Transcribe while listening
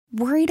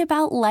Worried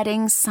about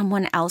letting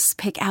someone else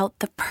pick out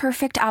the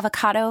perfect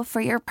avocado for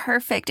your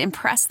perfect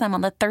impress them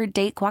on the third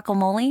date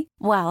guacamole?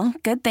 Well,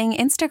 good thing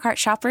Instacart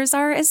shoppers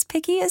are as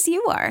picky as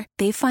you are.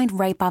 They find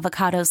ripe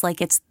avocados like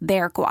it's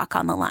their guac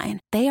on the line.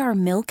 They are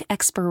milk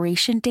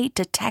expiration date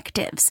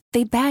detectives.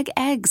 They bag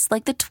eggs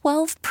like the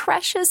 12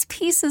 precious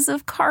pieces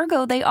of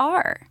cargo they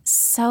are.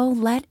 So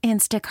let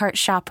Instacart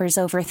shoppers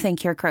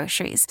overthink your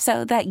groceries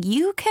so that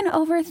you can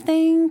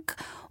overthink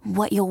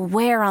what you'll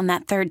wear on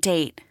that third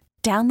date.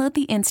 Download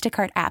the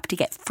Instacart app to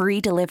get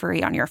free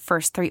delivery on your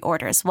first 3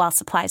 orders while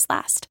supplies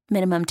last.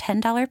 Minimum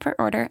 $10 per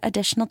order.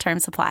 Additional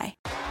terms apply.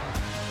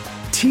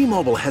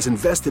 T-Mobile has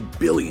invested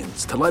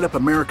billions to light up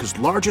America's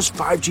largest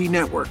 5G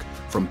network,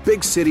 from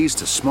big cities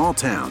to small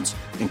towns,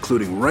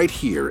 including right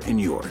here in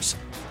yours.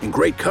 And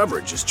great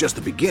coverage is just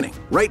the beginning.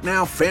 Right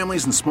now,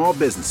 families and small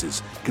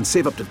businesses can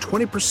save up to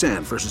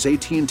 20% versus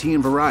AT&T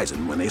and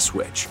Verizon when they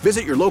switch.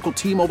 Visit your local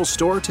T-Mobile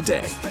store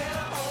today.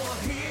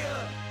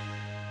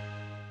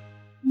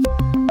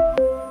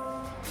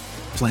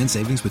 Plan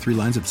savings with 3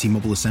 lines of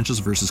T-Mobile Essentials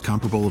versus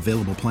comparable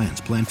available plans.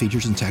 Plan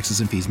features and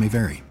taxes and fees may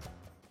vary.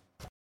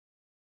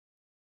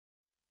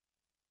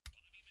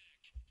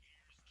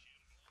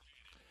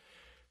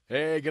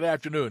 Hey, good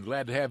afternoon.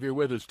 Glad to have you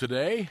with us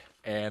today.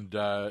 And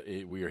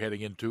we are heading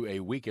into a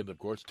weekend, of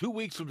course. 2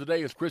 weeks from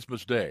today is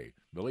Christmas Day.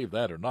 Believe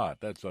that or not,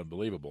 that's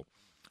unbelievable.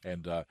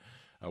 And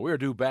we're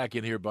due back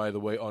in here, by the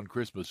way, on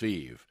Christmas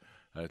Eve.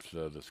 That's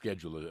the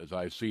schedule as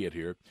I see it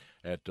here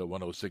at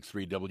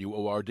 106.3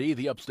 WORD,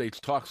 the Upstate's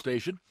talk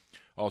station.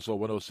 Also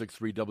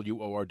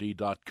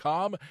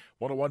 106.3WORD.com,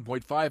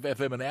 101.5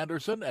 FM in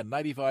Anderson, and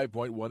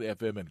 95.1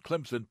 FM in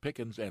Clemson,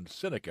 Pickens, and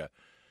Seneca.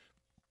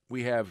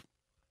 We have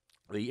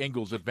the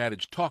Ingalls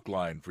Advantage talk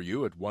line for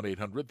you at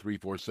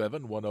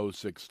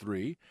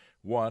 1-800-347-1063,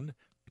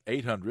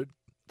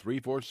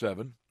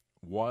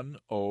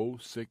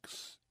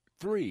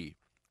 1-800-347-1063.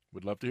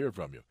 We'd love to hear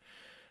from you.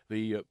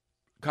 The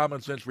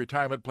Common Sense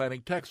Retirement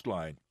Planning text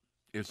line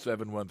is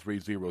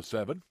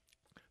 71307,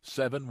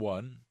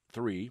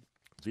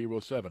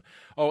 71307.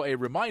 Oh, a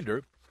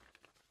reminder,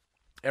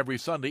 every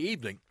Sunday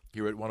evening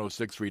here at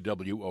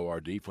 106.3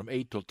 WORD from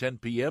 8 till 10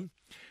 p.m.,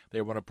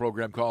 they run a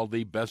program called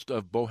The Best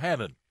of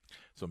Bohannon.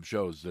 Some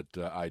shows that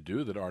I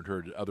do that aren't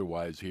heard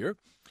otherwise here.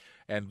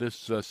 And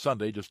this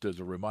Sunday, just as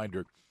a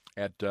reminder,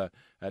 at 10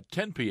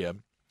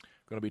 p.m.,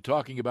 going to be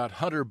talking about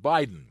Hunter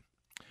Biden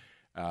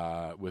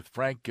with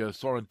Frank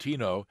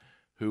Sorrentino,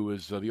 who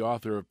is the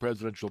author of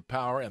Presidential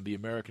Power and the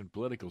American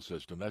Political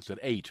System. That's at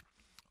 8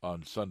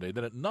 on Sunday.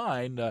 Then at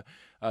 9,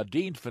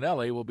 Dean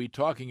Finelli will be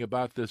talking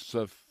about this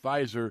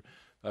Pfizer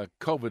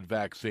COVID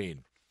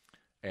vaccine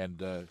and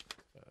the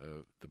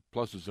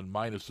pluses and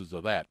minuses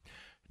of that.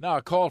 Now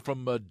a call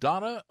from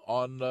Donna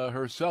on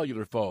her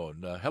cellular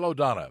phone. Hello,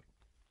 Donna.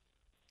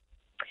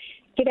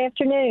 Good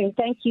afternoon.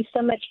 Thank you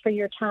so much for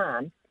your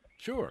time.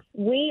 Sure.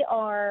 We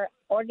are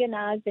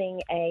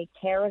organizing a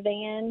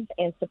caravan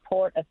in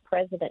support of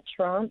President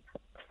Trump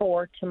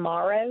for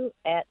tomorrow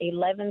at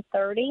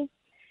 11:30.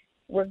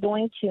 We're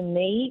going to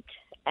meet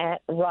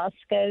at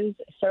Roscoe's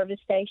service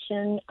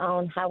station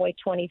on Highway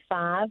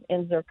 25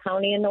 in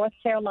Zirconia, North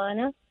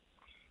Carolina.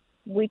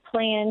 We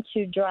plan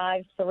to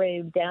drive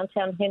through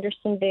downtown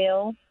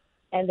Hendersonville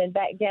and then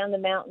back down the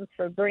mountain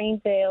through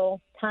Greenville,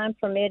 time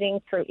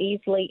permitting through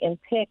Easley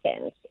and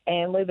Pickens.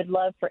 And we would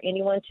love for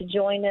anyone to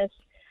join us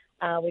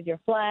with your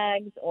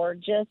flags or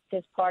just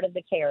as part of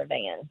the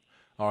caravan.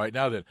 All right,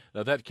 now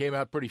that came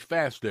out pretty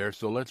fast there,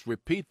 so let's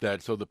repeat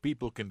that so the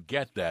people can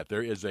get that.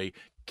 There is a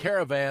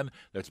caravan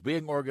that's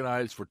being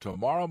organized for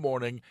tomorrow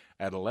morning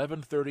at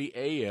 11:30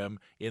 a.m.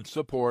 in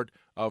support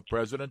of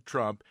President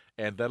Trump,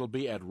 and that'll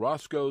be at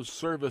Roscoe's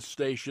service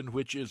station,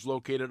 which is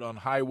located on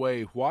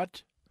Highway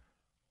what?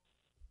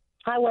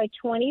 Highway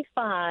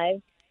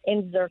 25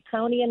 in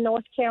Zirconia,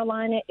 North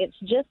Carolina. It's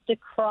just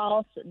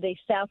across the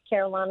South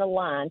Carolina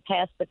line,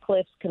 past the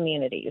Cliffs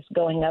communities,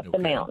 going up the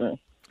mountain.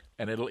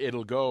 And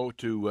it'll go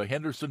to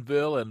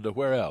Hendersonville and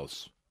where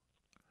else?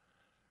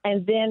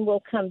 And then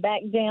we'll come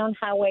back down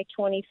Highway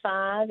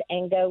 25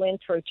 and go in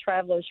through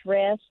Travelers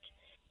Rest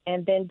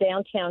and then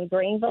downtown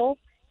Greenville.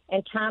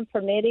 And time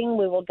permitting,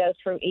 we will go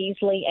through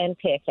Easley and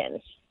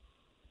Pickens.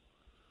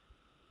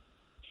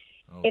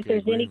 Okay, if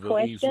there's any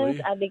questions,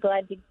 Easley. I'd be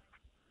glad to.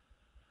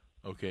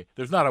 Okay.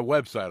 There's not a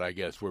website, I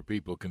guess, where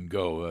people can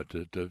go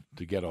to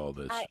get all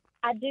this.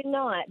 I do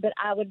not, but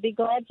I would be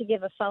glad to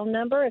give a phone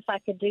number if I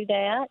could do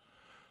that.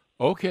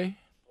 Okay.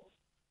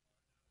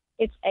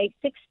 It's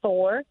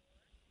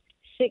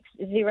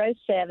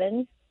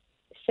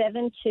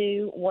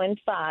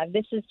 864-607-7215.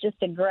 This is just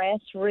a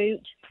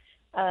grassroots,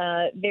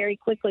 very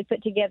quickly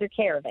put together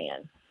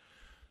caravan.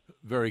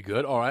 Very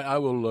good. All right, I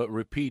will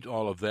repeat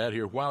all of that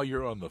here while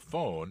you're on the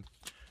phone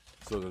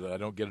so that I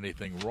don't get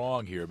anything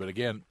wrong here. But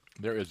again,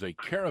 there is a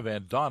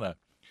caravan. Donna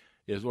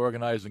is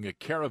organizing a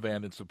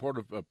caravan in support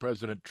of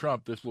President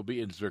Trump. This will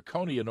be in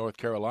Zirconia, North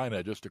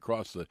Carolina, just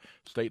across the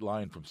state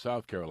line from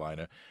South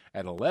Carolina,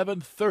 at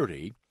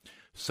 11:30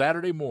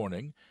 Saturday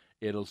morning.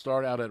 It'll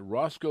start out at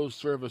Roscoe's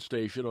Service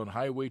Station on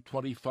Highway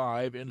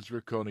 25 in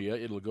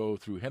Zirconia. It'll go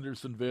through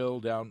Hendersonville,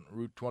 down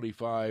Route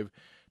 25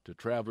 to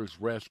Travelers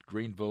Rest,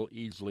 Greenville,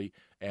 Easley,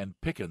 and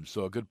Pickens.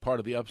 So a good part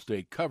of the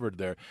upstate covered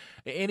there.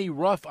 Any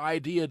rough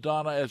idea,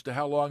 Donna, as to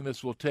how long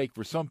this will take?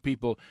 For some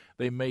people,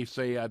 they may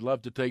say, I'd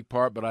love to take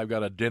part, but I've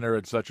got a dinner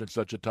at such and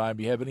such a time.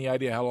 Do you have any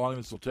idea how long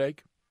this will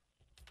take?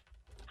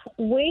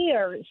 We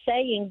are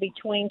saying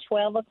between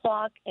 12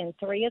 o'clock and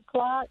 3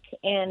 o'clock,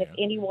 and if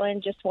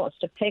anyone just wants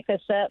to pick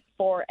us up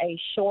for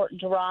a short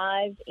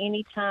drive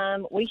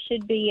anytime, we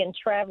should be in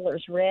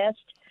Travelers Rest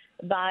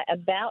by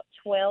about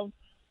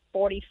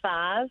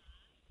 12:45.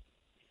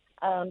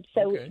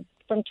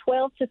 From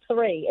 12 to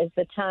 3 is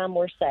the time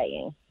we're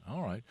saying.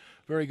 All right.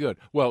 Very good.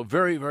 Well,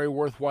 very, very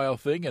worthwhile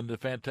thing and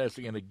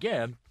fantastic. And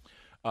again,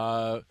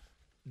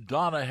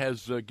 Donna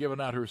has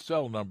given out her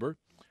cell number,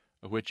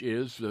 which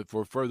is,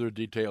 for further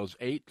details,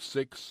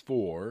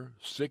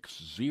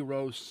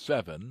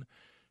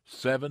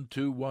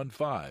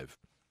 864-607-7215.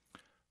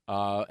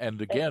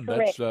 And again,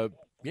 that's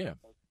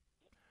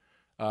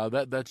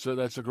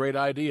that's a great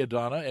idea,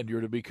 Donna, and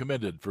you're to be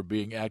commended for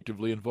being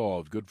actively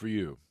involved. Good for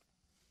you.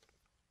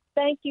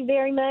 Thank you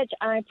very much.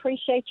 I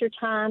appreciate your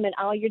time and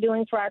all you're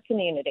doing for our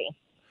community.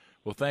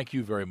 Well, thank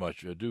you very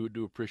much. I do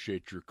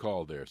appreciate your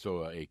call there.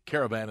 So a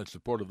caravan in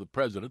support of the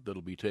president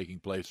that'll be taking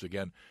place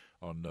again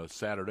on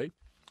Saturday,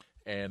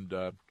 and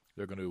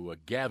they're going to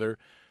gather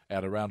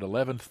at around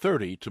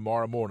 11:30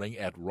 tomorrow morning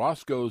at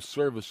Roscoe's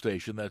Service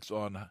Station. That's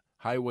on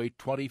Highway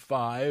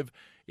 25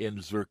 in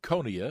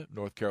Zirconia,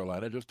 North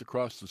Carolina, just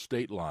across the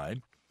state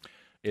line.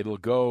 It'll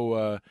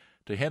go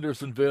to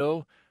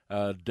Hendersonville,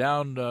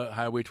 down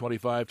Highway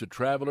 25 to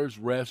Travelers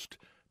Rest,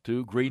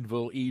 to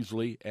Greenville,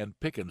 Easley, and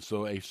Pickens.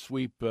 So a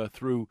sweep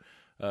through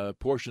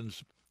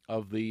portions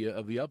of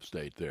the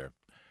upstate there.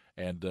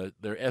 And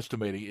they're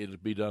estimating it'll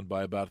be done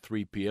by about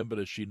 3 p.m. But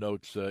as she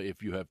notes,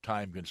 if you have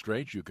time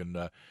constraints, you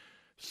can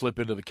slip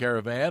into the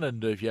caravan,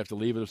 and if you have to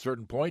leave at a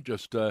certain point,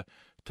 just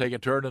take a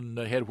turn and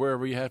head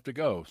wherever you have to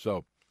go.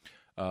 So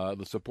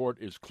the support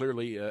is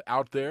clearly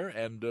out there,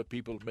 and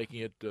people making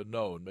it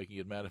known, making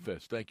it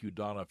manifest. Thank you,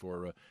 Donna,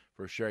 for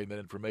sharing that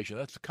information.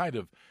 That's the kind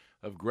of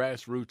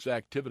grassroots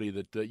activity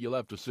that you'll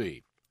have to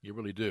see. You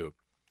really do.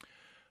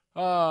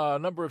 A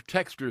number of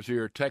texters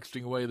here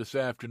texting away this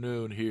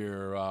afternoon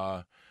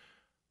here.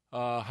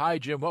 Hi,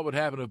 Jim. What would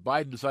happen if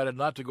Biden decided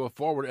not to go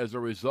forward as a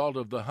result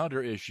of the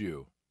Hunter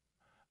issue?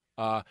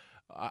 I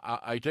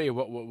tell you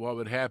what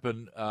would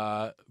happen.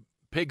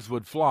 Pigs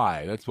would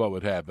fly. That's what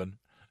would happen.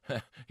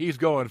 He's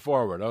going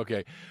forward.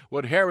 Okay.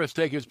 Would Harris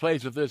take his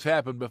place if this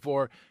happened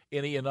before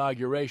any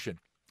inauguration?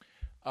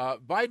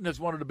 Biden has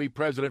wanted to be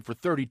president for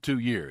 32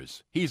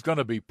 years. He's going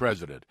to be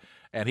president.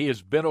 And he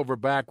has bent over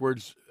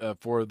backwards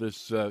for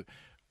this,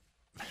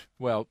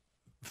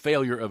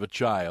 failure of a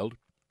child.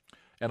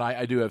 And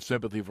I do have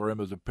sympathy for him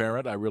as a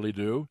parent. I really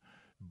do.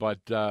 But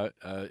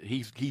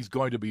he's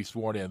going to be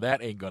sworn in.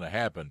 That ain't going to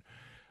happen.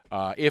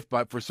 If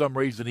for some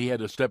reason he had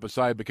to step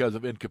aside because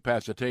of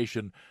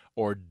incapacitation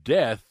or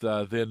death,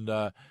 then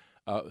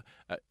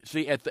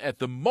at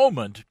the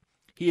moment,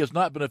 he has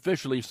not been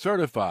officially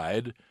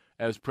certified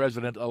as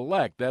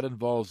president-elect. That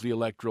involves the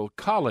Electoral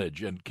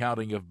College and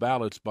counting of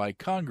ballots by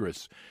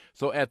Congress.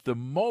 So at the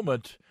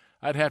moment,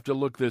 I'd have to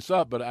look this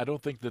up, but I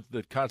don't think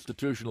that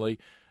constitutionally,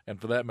 and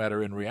for that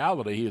matter in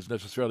reality, he is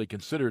necessarily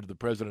considered the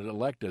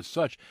president-elect as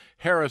such.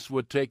 Harris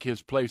would take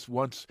his place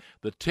once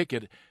the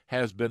ticket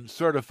has been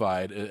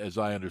certified, as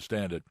I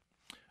understand it.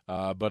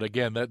 But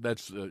again,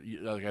 that's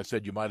like I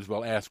said, you might as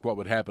well ask what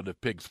would happen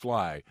if pigs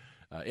fly.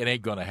 It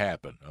ain't going to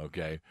happen,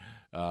 okay?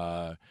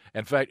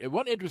 In fact,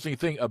 one interesting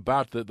thing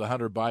about the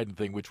Hunter Biden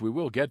thing, which we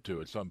will get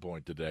to at some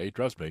point today,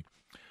 trust me,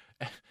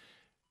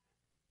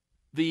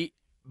 the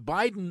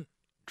Biden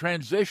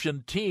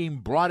transition team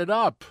brought it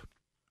up.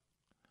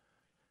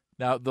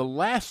 Now, the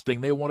last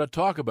thing they want to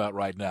talk about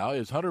right now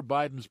is Hunter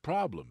Biden's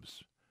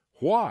problems.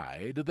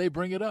 Why did they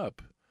bring it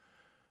up?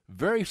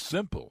 Very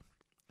simple.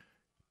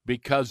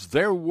 Because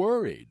they're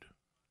worried.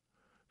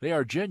 They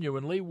are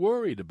genuinely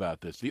worried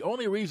about this. The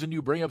only reason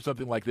you bring up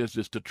something like this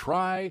is to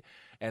try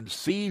and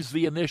seize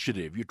the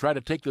initiative. You try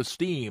to take the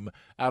steam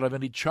out of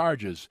any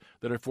charges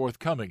that are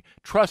forthcoming.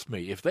 Trust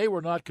me, if they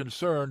were not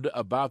concerned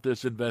about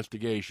this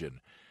investigation,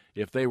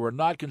 if they were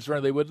not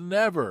concerned, they would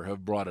never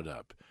have brought it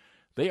up.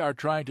 They are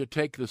trying to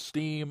take the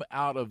steam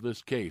out of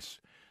this case.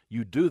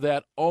 You do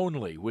that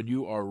only when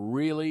you are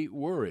really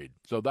worried.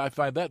 So I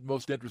find that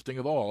most interesting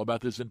of all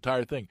about this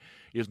entire thing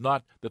is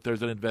not that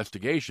there's an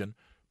investigation,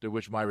 to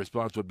which my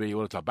response would be,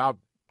 well, it's about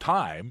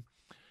time.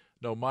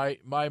 No, my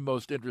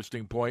most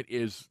interesting point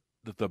is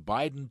that the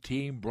Biden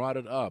team brought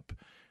it up.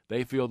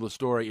 They feel the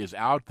story is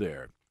out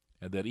there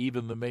and that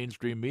even the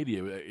mainstream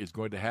media is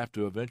going to have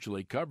to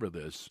eventually cover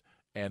this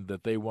and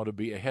that they want to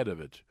be ahead of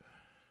it.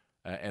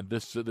 And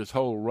this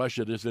whole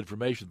Russia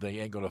disinformation thing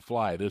ain't going to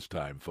fly this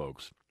time,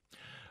 folks.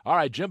 All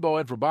right, Jimbo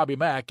in for Bobby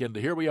Mack, and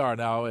here we are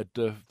now at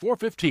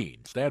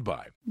 4:15. Stand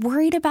by.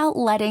 Worried about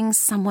letting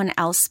someone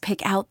else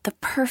pick out the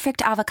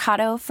perfect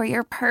avocado for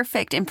your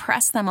perfect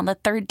impress them on the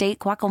third date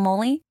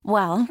guacamole?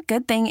 Well,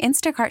 good thing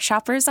Instacart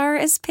shoppers are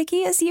as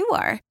picky as you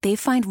are. They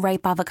find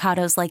ripe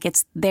avocados like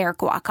it's their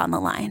guac on the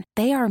line.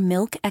 They are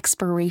milk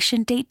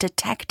expiration date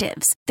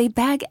detectives. They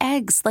bag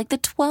eggs like the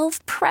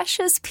 12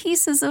 precious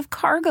pieces of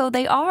cargo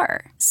they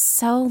are.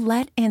 So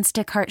let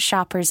Instacart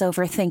shoppers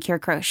overthink your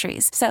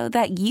groceries so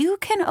that you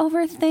can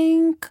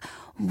overthink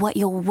what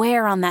you'll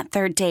wear on that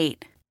third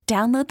date.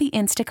 Download the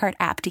Instacart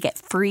app to get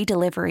free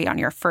delivery on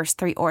your first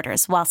 3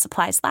 orders while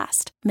supplies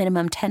last.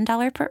 Minimum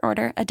 $10 per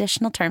order.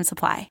 Additional terms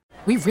apply.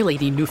 We really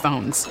need new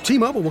phones.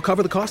 T-Mobile will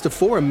cover the cost of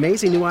 4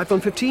 amazing new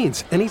iPhone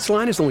 15s, and each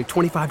line is only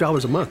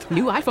 $25 a month.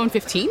 New iPhone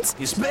 15s?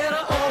 It's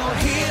better over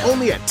here.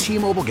 Only at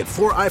T-Mobile, get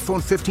 4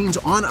 iPhone 15s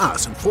on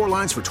us and 4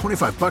 lines for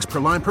 $25 per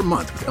line per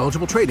month with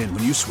eligible trade-in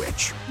when you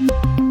switch.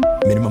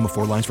 Minimum of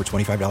 4 lines for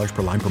 $25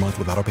 per line per month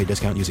with autopay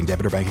discount using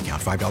debit or bank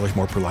account. $5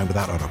 more per line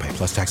without autopay,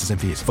 plus taxes and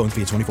fees. Phone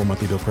fee at 24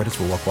 monthly bill credits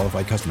for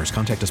well-qualified customers.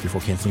 Contact us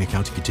before canceling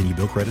account to continue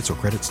bill credits or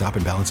credit stop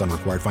and balance on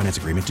required finance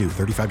agreement due.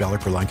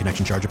 $35 per line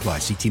connection charge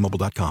applies. See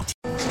T-Mobile.com.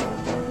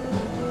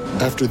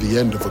 After the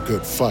end of a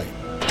good fight,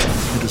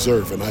 you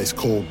deserve an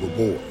ice-cold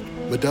reward.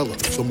 Modelo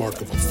is the mark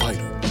of a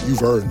fighter.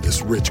 You've earned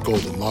this rich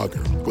golden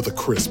lager with a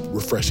crisp,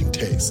 refreshing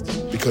taste.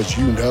 Because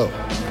you know,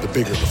 the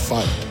bigger the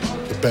fight,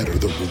 the better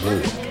the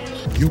reward.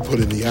 You put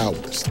in the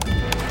hours,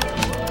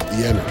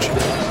 the energy,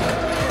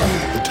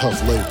 the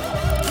tough labor.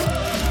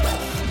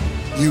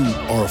 You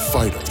are a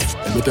fighter,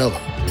 and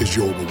Modelo is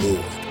your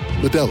reward.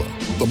 Modelo,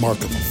 the mark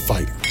of a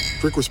fighter.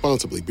 Drink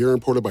responsibly. Beer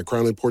imported by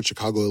Crown Imports,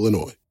 Chicago,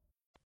 Illinois.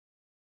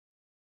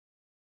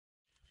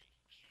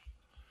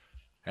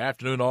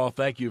 Afternoon, all.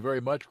 Thank you very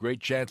much. Great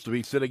chance to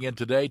be sitting in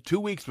today, 2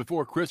 weeks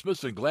before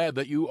Christmas, and glad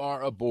that you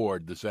are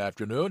aboard this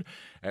afternoon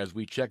as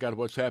we check out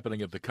what's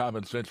happening at the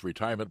Common Sense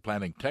Retirement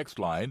Planning text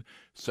line,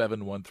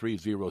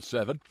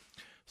 71307.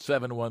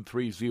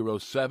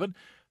 71307.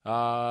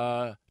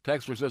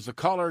 Texter says, the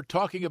caller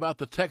talking about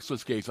the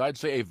Texas case. I'd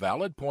say a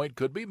valid point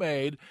could be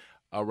made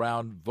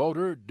around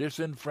voter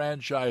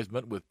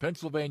disenfranchisement, with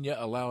Pennsylvania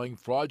allowing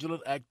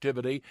fraudulent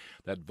activity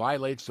that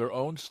violates their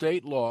own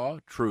state law.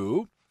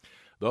 True.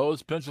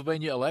 Those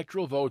Pennsylvania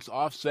electoral votes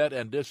offset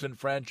and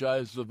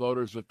disenfranchise the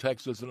voters of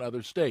Texas and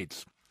other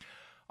states.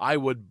 I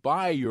would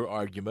buy your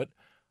argument.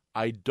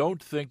 I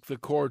don't think the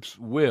courts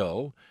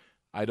will.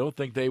 I don't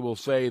think they will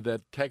say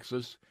that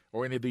Texas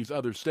or any of these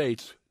other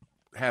states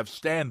have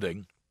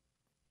standing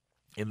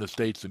in the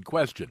states in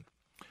question.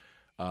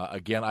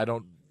 Again, I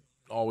don't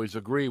always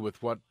agree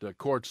with what the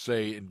courts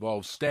say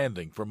involves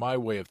standing. For my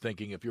way of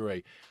thinking, if you're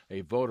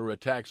a voter, a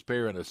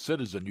taxpayer, and a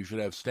citizen, you should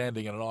have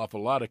standing in an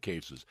awful lot of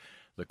cases.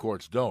 The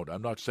courts don't.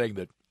 I'm not saying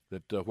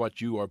that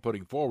what you are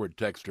putting forward,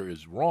 Texter,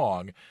 is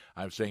wrong.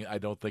 I'm saying I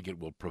don't think it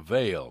will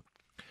prevail.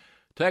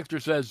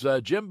 Texter says,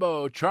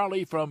 Jimbo,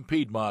 Charlie from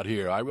Piedmont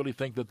here. I really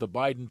think that the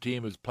Biden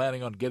team is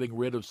planning on getting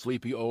rid of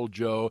sleepy old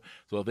Joe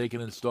so they can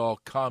install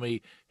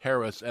Commie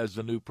Harris as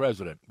the new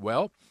president.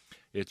 Well,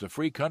 it's a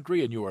free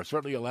country, and you are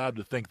certainly allowed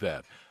to think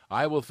that.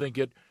 I will think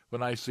it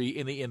when I see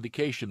any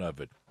indication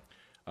of it.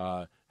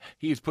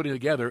 He's putting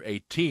together a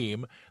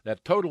team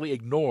that totally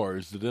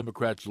ignores the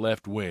Democrats'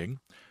 left wing.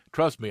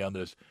 Trust me on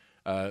this.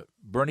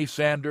 Bernie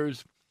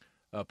Sanders,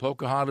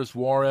 Pocahontas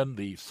Warren,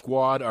 the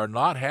squad are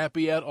not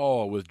happy at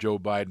all with Joe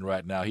Biden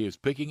right now. He is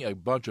picking a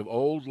bunch of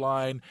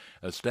old-line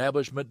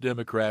establishment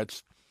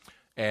Democrats,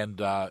 and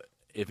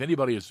if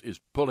anybody is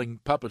pulling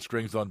puppet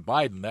strings on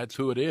Biden, that's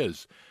who it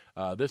is.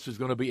 This is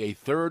going to be a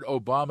third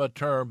Obama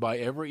term by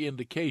every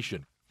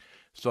indication.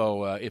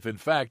 So if, in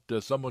fact,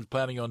 someone's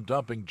planning on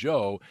dumping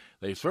Joe,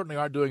 they certainly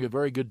aren't doing a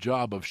very good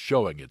job of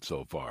showing it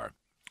so far.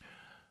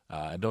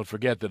 And don't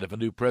forget that if a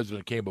new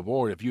president came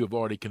aboard, if you have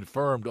already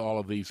confirmed all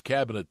of these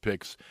cabinet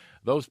picks,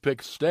 those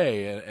picks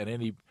stay,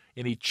 and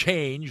any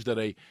change that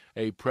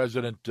a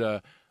President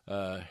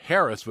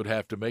Harris would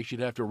have to make, she'd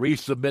have to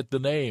resubmit the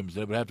names,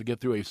 and it would have to get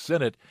through a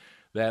Senate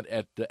that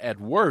at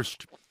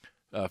worst,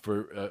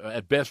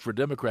 at best for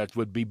Democrats,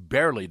 would be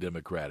barely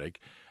Democratic,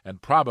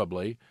 and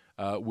probably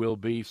will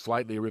be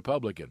slightly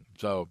Republican.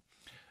 So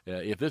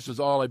if this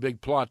is all a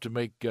big plot to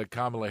make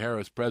Kamala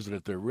Harris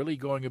president, they're really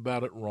going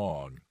about it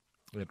wrong.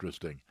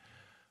 Interesting.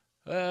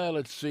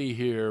 Let's see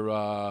here.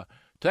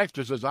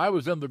 Texter says, I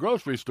was in the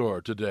grocery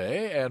store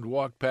today and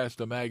walked past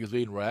a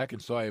magazine rack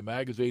and saw a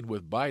magazine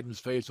with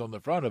Biden's face on the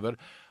front of it.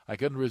 I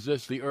couldn't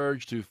resist the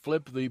urge to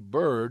flip the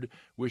bird,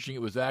 wishing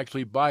it was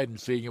actually Biden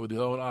seeing it with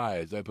his own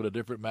eyes. I put a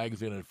different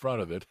magazine in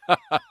front of it.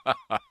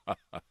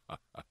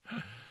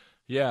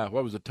 Yeah,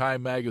 what was it?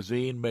 Time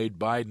magazine made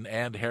Biden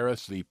and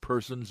Harris the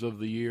persons of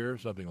the year,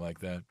 something like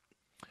that.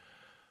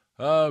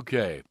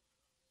 Okay.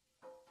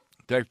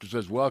 Texter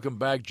says, welcome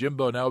back,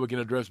 Jimbo. Now we can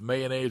address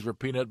mayonnaise or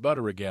peanut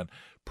butter again.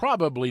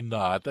 Probably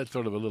not. That's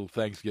sort of a little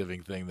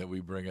Thanksgiving thing that we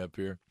bring up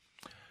here.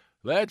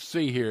 Let's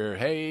see here.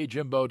 Hey,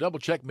 Jimbo,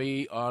 double-check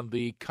me on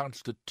the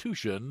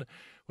Constitution.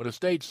 When a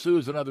state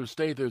sues another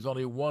state, there's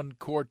only one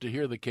court to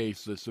hear the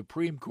case, the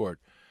Supreme Court.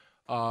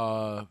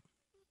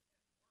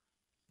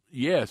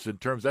 Yes,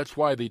 that's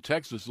why the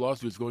Texas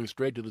lawsuit is going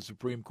straight to the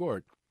Supreme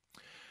Court.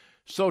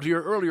 So to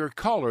your earlier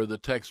caller, the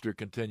texter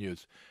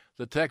continues,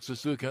 the Texas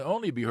suit can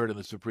only be heard in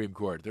the Supreme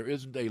Court. There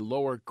isn't a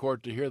lower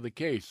court to hear the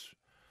case.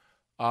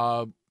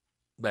 That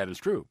is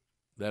true.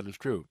 That is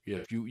true.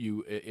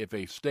 If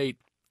a state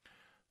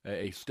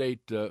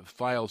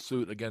files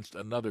suit against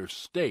another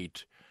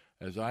state,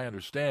 as I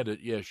understand it,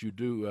 yes, you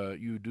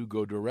do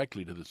go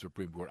directly to the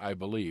Supreme Court. I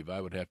believe. I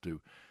would have to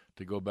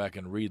go back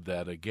and read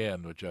that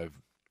again, which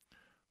I've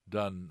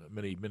done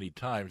many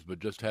times, but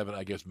just haven't,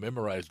 I guess,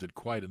 memorized it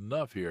quite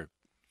enough here.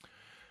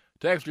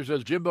 Texter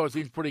says, Jimbo, it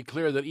seems pretty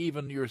clear that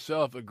even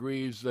yourself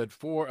agrees that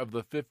 4 of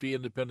the 50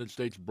 independent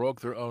states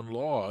broke their own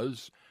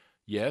laws.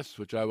 Yes,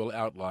 which I will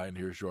outline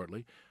here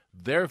shortly.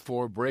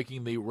 Therefore,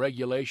 breaking the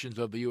regulations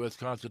of the U.S.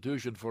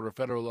 Constitution for a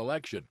federal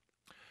election.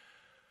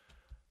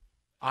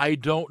 I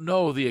don't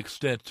know the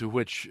extent to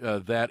which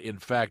that, in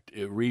fact,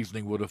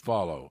 reasoning would have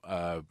followed.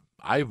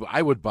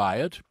 I would buy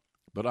it,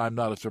 but I'm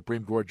not a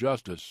Supreme Court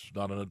justice,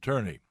 not an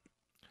attorney.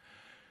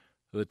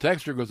 The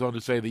texter goes on to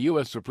say the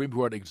U.S. Supreme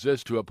Court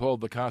exists to uphold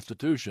the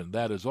Constitution.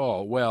 That is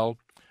all. Well,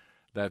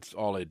 that's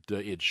all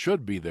it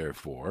should be there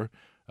for.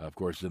 Of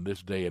course, in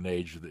this day and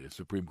age, the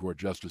Supreme Court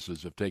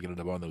justices have taken it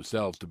upon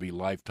themselves to be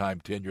lifetime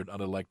tenured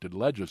unelected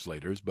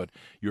legislators, but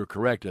you're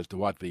correct as to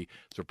what the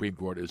Supreme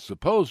Court is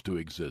supposed to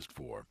exist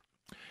for.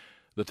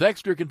 The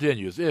texter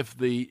continues, if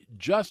the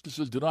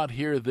justices do not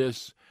hear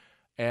this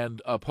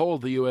and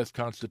uphold the U.S.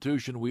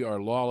 Constitution, we are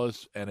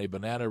lawless and a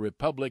banana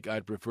republic.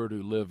 I'd prefer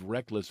to live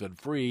reckless and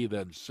free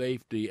than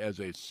safety as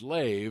a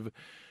slave.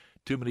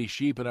 Too many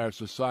sheep in our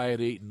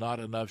society, not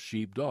enough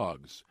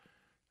sheepdogs.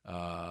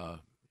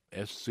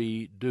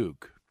 S.C.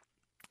 Duke.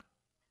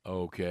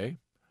 Okay.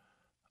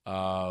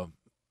 Well,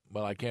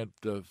 I can't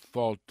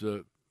fault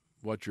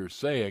what you're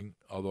saying,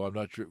 although I'm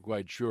not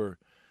quite sure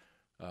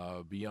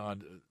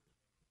beyond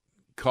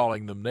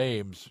calling them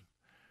names.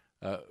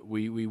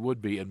 We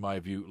would be, in my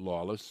view,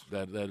 lawless.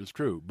 That is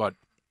true. But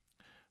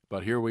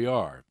here we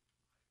are.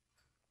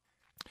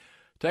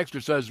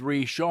 Texter says,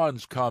 re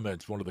Sean's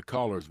comments, one of the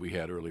callers we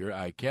had earlier,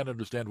 I can't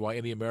understand why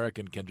any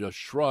American can just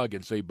shrug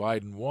and say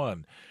Biden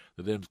won.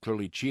 The Dems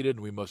clearly cheated,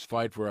 and we must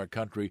fight for our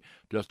country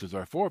just as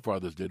our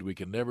forefathers did. We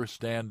can never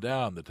stand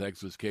down. The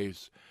Texas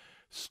case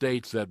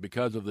states that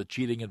because of the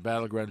cheating in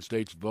battleground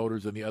states,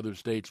 voters in the other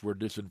states were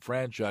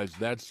disenfranchised.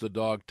 That's the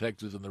dog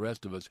Texas and the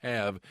rest of us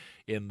have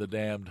in the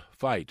damned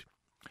fight.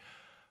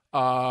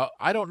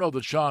 I don't know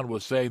that Sean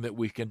was saying that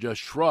we can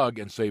just shrug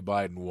and say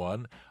Biden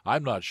won.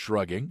 I'm not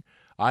shrugging.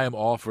 I am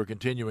all for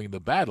continuing the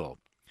battle.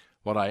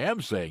 What I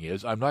am saying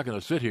is I'm not going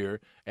to sit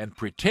here and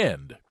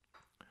pretend.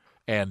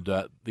 And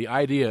the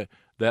idea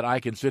that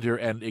I can sit here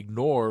and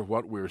ignore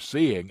what we're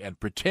seeing and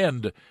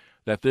pretend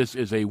that this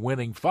is a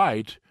winning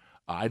fight,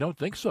 I don't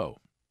think so.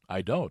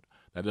 I don't.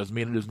 That doesn't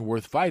mean it isn't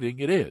worth fighting.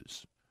 It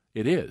is.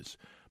 It is.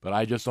 But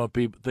I just don't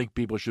think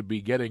people should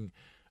be getting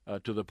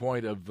to the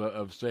point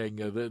of saying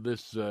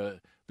this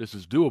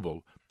is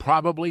doable.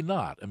 Probably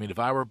not. I mean, if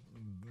I were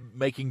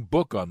making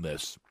book on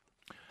this,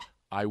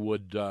 I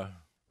would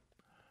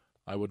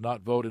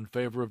not vote in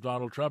favor of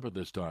Donald Trump at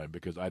this time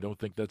because I don't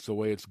think that's the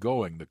way it's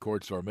going. The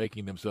courts are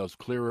making themselves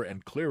clearer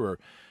and clearer.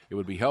 It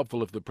would be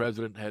helpful if the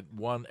president had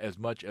won as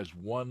much as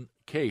one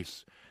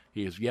case.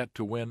 He has yet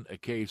to win a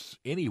case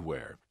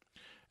anywhere.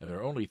 And there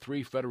are only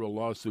 3 federal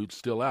lawsuits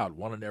still out,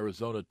 1 in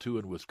Arizona, 2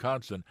 in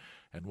Wisconsin,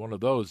 and one of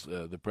those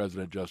the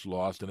president just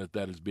lost, and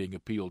that is being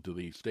appealed to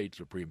the state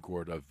Supreme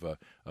Court of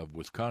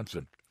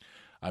Wisconsin.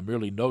 I'm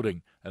merely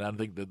noting, and I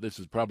think that this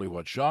is probably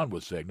what Sean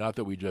was saying, not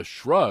that we just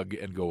shrug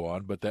and go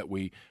on, but that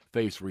we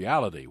face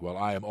reality. Well,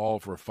 I am all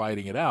for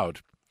fighting it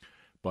out,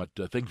 but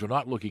things are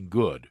not looking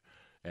good.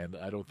 And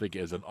I don't think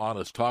as an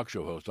honest talk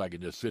show host I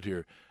can just sit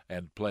here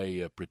and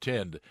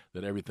pretend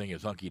that everything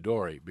is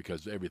hunky-dory,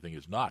 because everything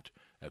is not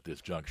at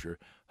this juncture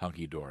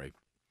hunky-dory.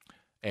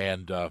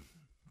 And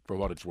for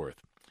what it's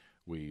worth,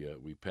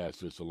 we pass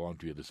this along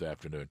to you this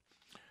afternoon.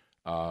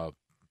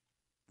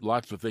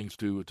 Lots of things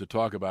to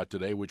talk about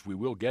today, which we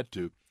will get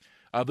to.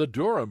 The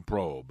Durham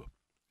probe,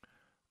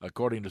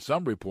 according to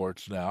some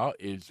reports now,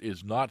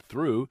 is not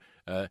through.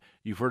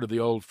 You've heard of the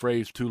old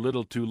phrase, too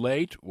little, too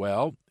late.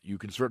 Well, you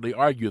can certainly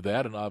argue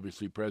that, and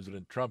obviously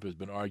President Trump has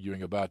been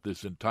arguing about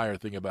this entire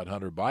thing about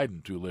Hunter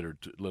Biden, too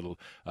little,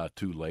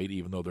 too late,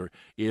 even though there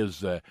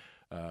is a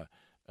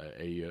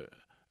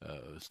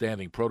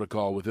standing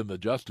protocol within the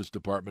Justice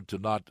Department to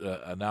not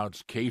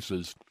announce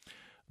cases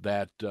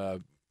that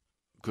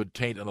could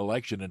taint an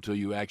election until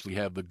you actually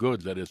have the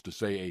goods, that is to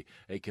say,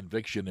 a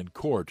conviction in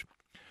court.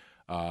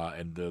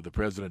 And the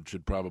president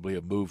should probably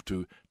have moved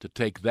to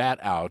take that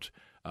out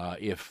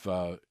if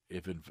of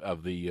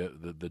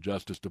the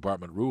Justice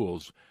Department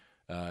rules,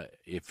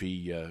 if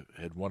he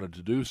had wanted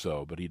to do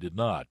so, but he did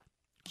not.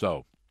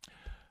 So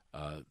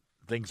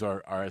things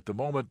are at the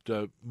moment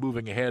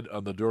moving ahead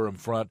on the Durham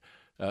front.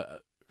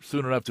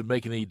 Soon enough to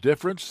make any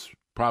difference?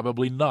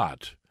 Probably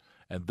not.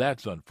 And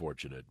that's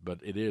unfortunate, but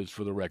it is,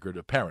 for the record,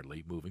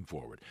 apparently moving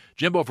forward.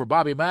 Jimbo for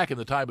Bobby Mack, and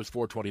the time is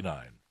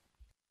 4:29.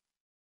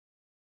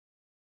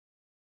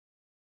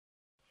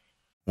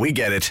 We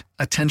get it.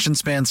 Attention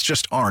spans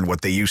just aren't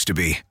what they used to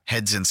be.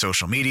 Heads in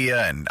social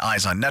media and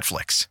eyes on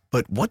Netflix.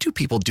 But what do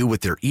people do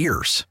with their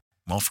ears?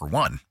 Well, for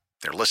one,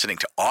 they're listening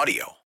to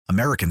audio.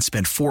 Americans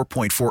spend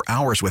 4.4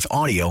 hours with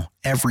audio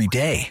every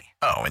day.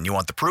 Oh, and you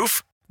want the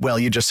proof? Well,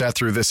 you just sat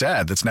through this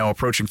ad that's now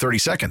approaching 30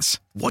 seconds.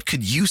 What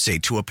could you say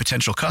to a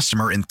potential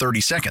customer in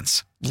 30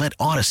 seconds? Let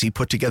Odyssey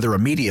put together a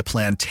media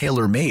plan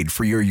tailor-made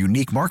for your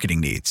unique marketing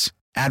needs.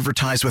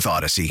 Advertise with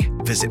Odyssey.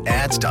 Visit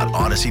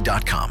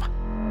ads.odyssey.com.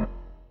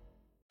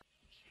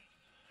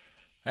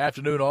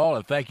 Afternoon, all,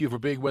 and thank you for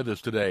being with us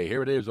today.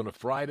 Here it is on a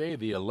Friday,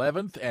 the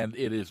 11th, and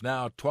it is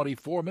now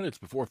 24 minutes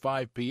before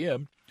 5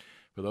 p.m.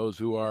 For those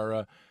who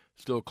are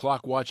still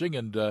clock watching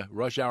and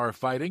rush hour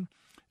fighting,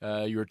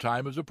 your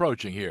time is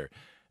approaching here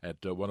at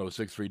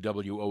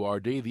 106.3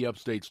 WORD, the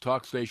Upstate's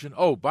talk station.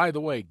 Oh, by the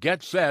way,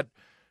 get set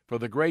for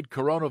the great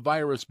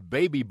coronavirus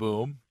baby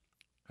boom.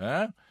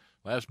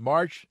 Last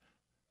March,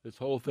 this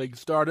whole thing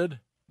started,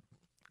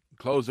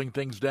 closing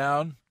things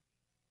down,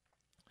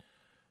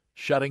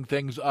 shutting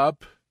things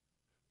up,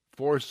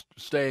 forced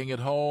staying at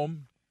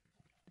home,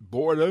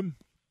 boredom.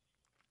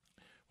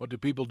 What do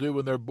people do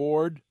when they're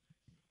bored?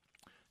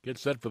 Get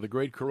set for the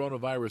great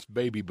coronavirus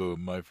baby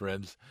boom, my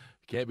friends.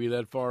 Can't be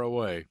that far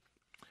away.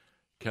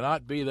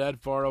 Cannot be that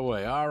far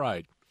away. All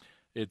right.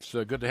 It's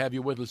good to have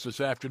you with us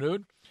this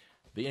afternoon.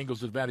 The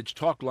Ingalls Advantage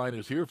talk line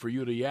is here for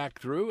you to yak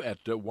through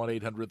at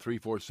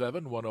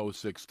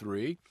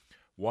 1-800-347-1063,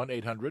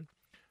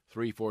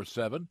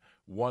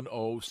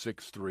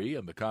 1-800-347-1063,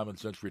 and the Common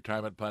Sense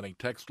Retirement Planning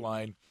text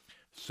line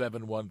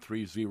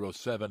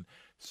 71307,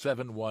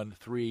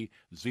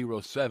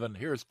 71307.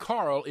 Here's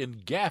Carl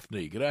in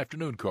Gaffney. Good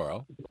afternoon,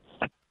 Carl.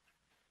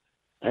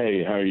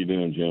 Hey, how are you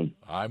doing, Jim?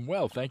 I'm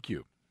well, thank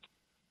you.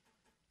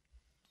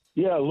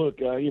 Yeah,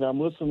 look,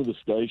 I'm listening to the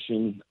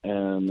station,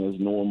 and as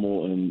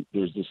normal, and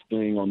there's this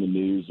thing on the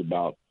news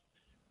about,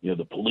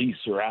 the police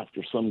are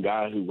after some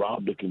guy who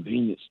robbed a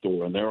convenience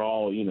store, and they're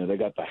all, they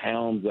got the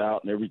hounds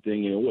out and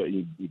everything.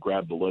 You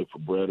grab the loaf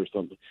of bread or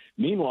something.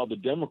 Meanwhile, the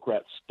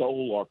Democrats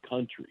stole our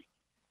country.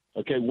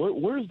 Okay,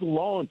 where's the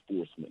law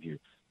enforcement here?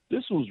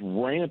 This was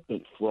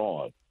rampant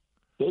fraud.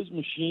 Those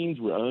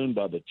machines were owned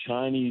by the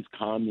Chinese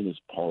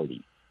Communist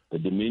Party, the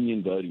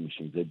Dominion voting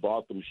machines. They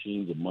bought the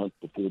machines a month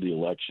before the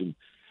election.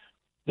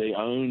 They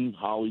own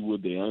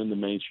Hollywood. They own the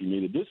mainstream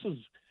media.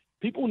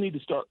 People need to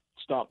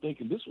stop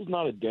thinking this was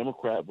not a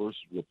Democrat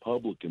versus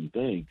Republican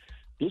thing.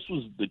 This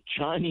was the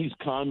Chinese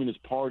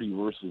Communist Party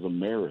versus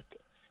America.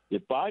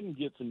 If Biden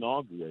gets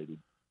inaugurated,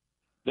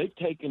 they've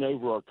taken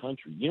over our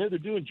country. They're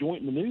doing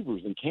joint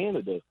maneuvers in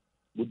Canada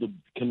with the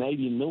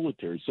Canadian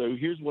military. So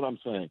here's what I'm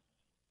saying.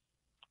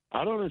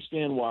 I don't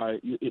understand why.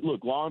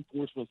 Look, law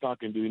enforcement's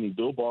not going to do anything.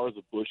 Bill Barr is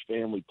a Bush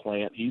family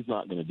plant. He's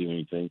not going to do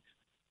anything.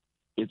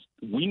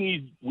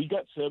 We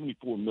got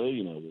 74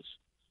 million of us.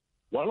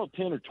 Why don't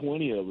 10 or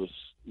 20 of us,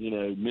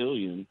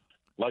 million,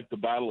 like the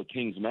Battle of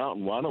Kings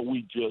Mountain, why don't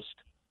we just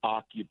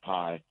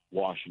occupy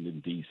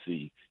Washington,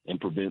 D.C. and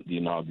prevent the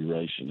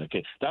inauguration?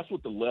 Okay, that's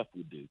what the left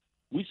would do.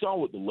 We saw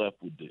what the left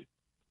would do.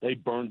 They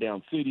burned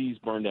down cities,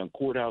 burned down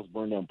courthouses,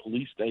 burned down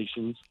police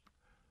stations.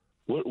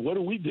 What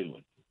are we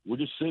doing? We're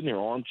just sitting there,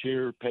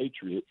 armchair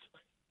patriots.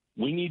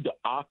 We need to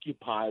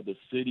occupy the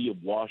city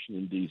of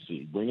Washington,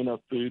 D.C., bring enough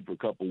food for a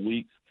couple of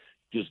weeks.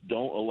 Just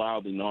don't allow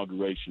the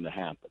inauguration to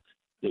happen.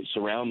 They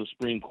surround the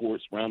Supreme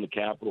Court, surround the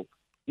Capitol.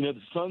 The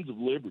Sons of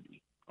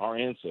Liberty, our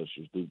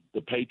ancestors,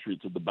 the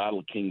patriots of the Battle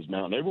of Kings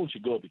Mountain. Everyone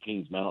should go up to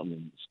Kings Mountain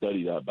and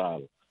study that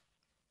battle.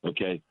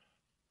 Okay?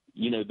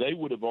 They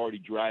would have already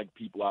dragged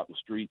people out in the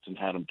streets and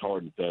had them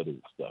tarred and feathered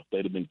and stuff.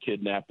 They'd have been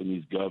kidnapping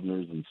these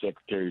governors and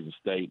secretaries of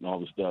state and all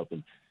this stuff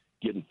and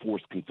getting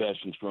forced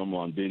confessions from them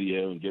on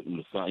video and getting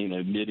them to sign,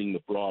 admitting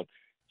the fraud.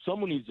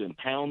 Someone needs to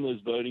impound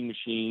those voting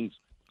machines.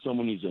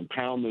 Someone needs to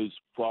impound those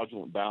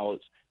fraudulent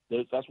ballots.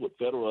 That's what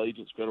federal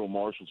agents, federal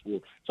marshals for.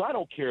 So I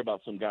don't care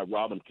about some guy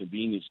robbing a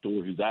convenience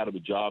store who's out of a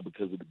job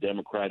because of the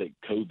Democratic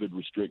COVID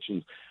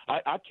restrictions.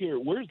 I care.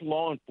 Where's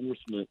law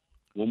enforcement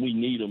when we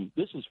need them?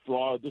 This is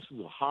fraud. This is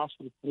a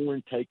hostile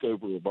foreign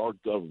takeover of our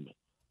government.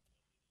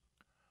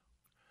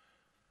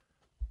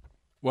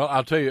 Well,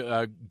 I'll tell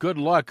you, good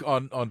luck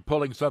on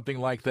pulling something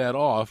like that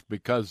off,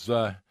 because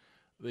the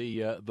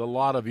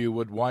lot of you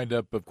would wind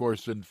up, of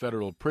course, in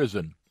federal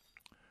prison.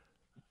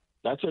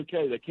 That's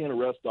okay. They can't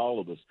arrest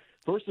all of us.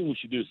 First thing we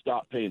should do is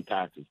stop paying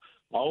taxes.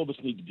 All of us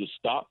need to just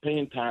stop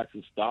paying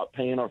taxes, stop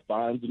paying our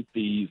fines and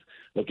fees.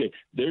 Okay,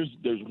 there's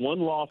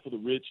one law for the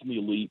rich and the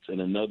elites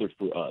and another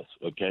for us.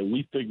 Okay,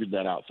 we figured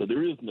that out. So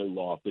there is no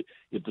law. But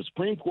if the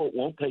Supreme Court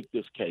won't take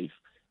this case,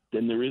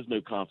 then there is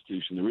no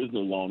Constitution, there is no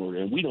law and order,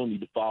 and we don't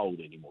need to follow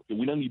it anymore.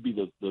 We don't need to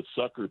be the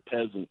sucker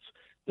peasants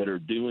that are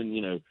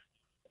doing,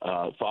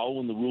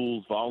 following the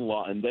rules, following the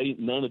law, and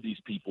none of these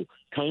people.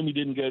 Comey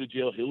didn't go to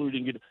jail. Hillary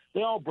didn't get.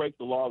 They all break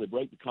the law. They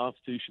break the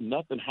Constitution.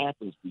 Nothing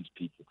happens to these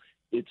people.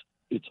 It's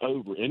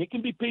over, and it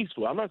can be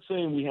peaceful. I'm not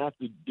saying we have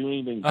to do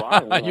anything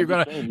violent.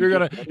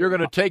 You're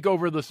gonna take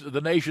over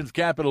the nation's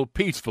capital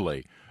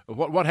peacefully.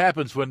 What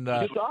happens when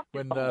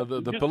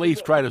the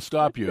police try to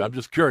stop you? I'm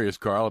just curious,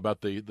 Carl,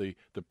 about the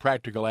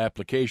practical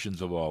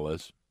applications of all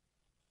this.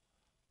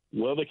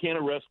 Well, they can't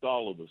arrest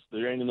all of us.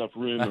 There ain't enough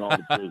room in all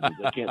the prisons.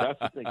 They can't. That's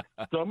the thing.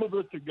 Some of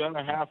us are going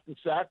to have to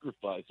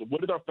sacrifice. So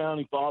what did our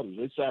founding fathers?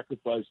 They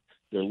sacrificed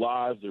their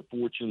lives, their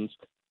fortunes,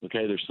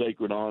 okay, their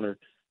sacred honor.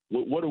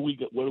 What are we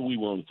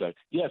willing to say?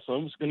 Yeah,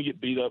 someone's going to get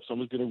beat up.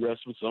 Someone's going to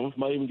arrest us. Some of us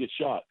might even get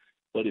shot.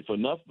 But if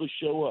enough of us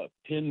show up,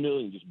 10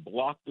 million, just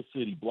block the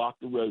city, block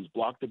the roads,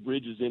 block the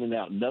bridges in and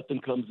out. Nothing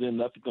comes in,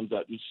 nothing comes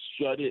out. Just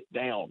shut it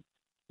down.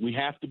 We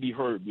have to be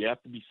heard. We have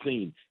to be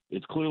seen.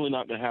 It's clearly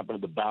not going to happen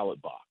at the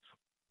ballot box.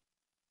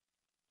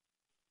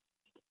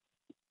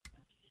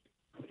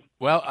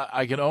 Well,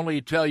 I can only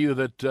tell you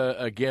that,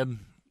 again,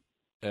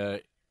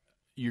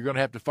 you're going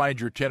to have to find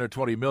your 10 or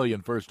 20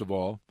 million, first of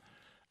all,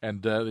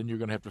 and then you're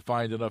going to have to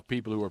find enough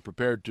people who are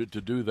prepared to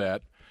do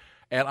that.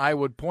 And I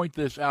would point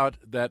this out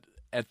that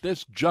at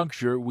this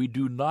juncture, we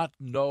do not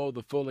know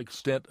the full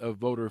extent of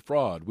voter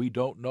fraud. We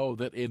don't know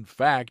that, in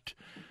fact,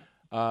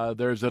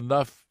 there's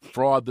enough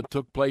fraud that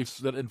took place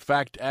that, in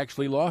fact,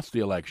 actually lost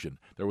the election.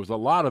 There was a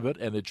lot of it,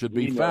 and it should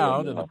be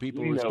found, and the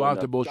people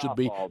responsible should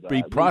be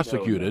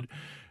prosecuted.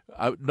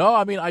 No,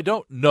 I mean, I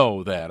don't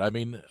know that. I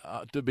mean,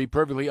 to be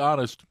perfectly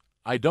honest,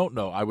 I don't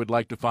know. I would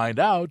like to find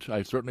out.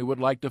 I certainly would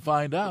like to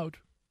find out.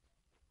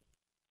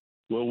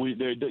 Well,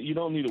 you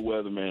don't need a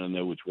weatherman to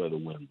know which way the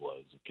wind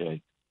blows, okay?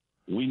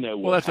 We know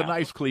what Well, that's happened. a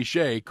nice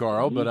cliche,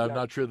 Carl, but I'm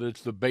not sure that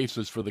it's the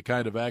basis for the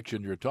kind of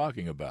action you're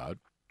talking about.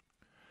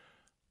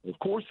 Of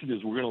course it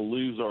is. We're going to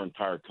lose our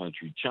entire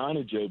country.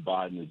 China, Joe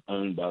Biden is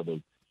owned by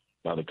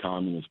the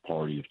Communist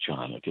Party of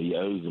China. Okay, he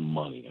owes them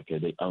money. Okay,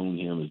 they own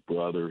him, his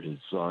brother, his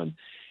son,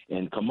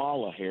 and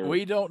Kamala Harris.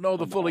 We don't know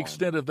the full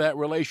extent of that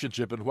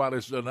relationship, and while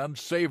it's an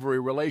unsavory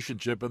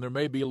relationship, and there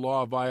may be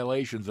law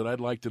violations, and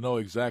I'd like to know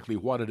exactly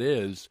what it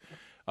is.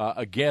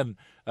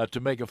 To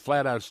make a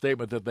flat-out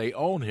statement that they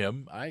own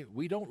him,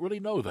 we don't really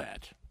know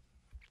that.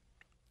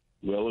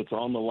 Well, it's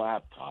on the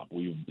laptop.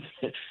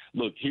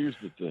 Look, here's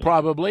the thing.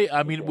 Probably.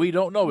 I mean, we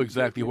don't know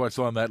exactly what's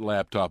on that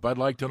laptop. I'd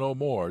like to know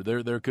more.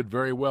 There could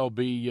very well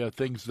be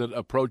things that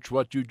approach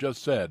what you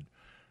just said.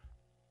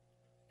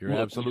 You're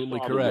absolutely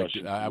correct.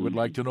 I would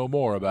like to know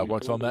more about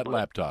what's on that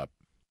laptop.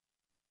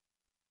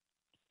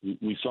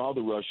 We saw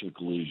the Russian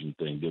collusion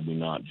thing, did we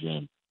not,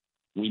 Jim?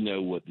 We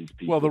know what these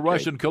people. Well, the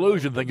Russian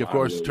collusion thing, of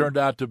course, turned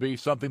out to be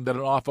something that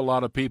an awful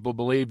lot of people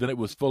believed, and it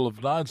was full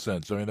of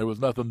nonsense. I mean, there was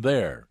nothing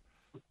there.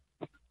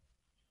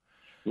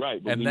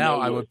 Right. And now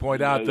I would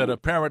point out that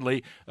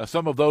apparently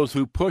some of those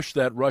who pushed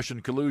that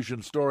Russian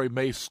collusion story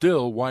may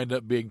still wind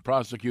up being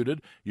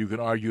prosecuted. You can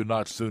argue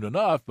not soon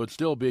enough, but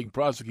still being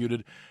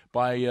prosecuted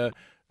by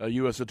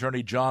U.S.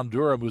 Attorney John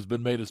Durham, who's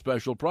been made a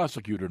special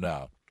prosecutor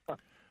now.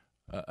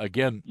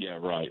 Again. Yeah,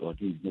 right. Like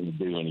he's going to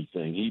do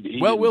anything.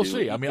 Well, we'll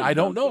see. I mean, I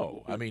don't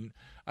know. I mean,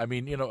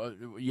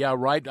 yeah,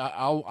 right.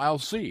 I'll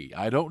see.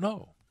 I don't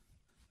know.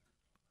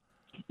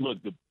 Look,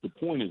 the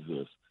point is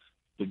this.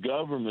 The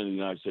government in the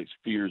United States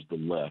fears the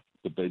left,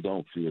 but they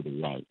don't fear the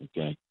right,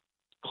 okay?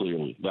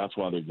 Clearly. That's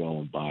why they're going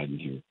with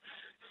Biden here.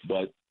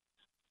 But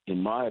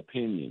in my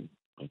opinion,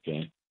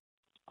 okay,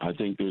 I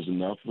think there's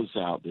enough of us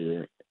out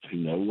there who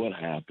know what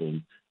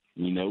happened.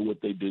 We know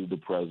what they did to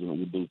the president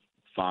with the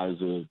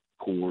FISA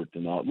court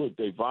and all. Look,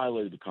 they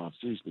violated the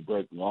Constitution, they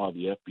broke the law.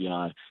 The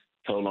FBI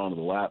held on to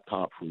the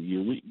laptop for a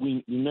year.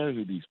 We know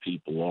who these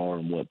people are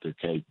and what they're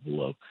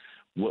capable of.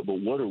 But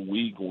what are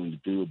we going to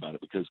do about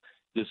it? Because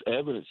this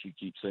evidence you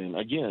keep saying,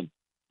 again,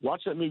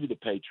 watch that movie The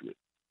Patriot.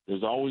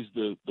 There's always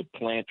the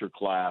planter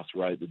class,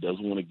 right, that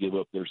doesn't want to give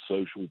up their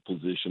social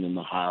position in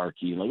the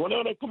hierarchy. And like, well,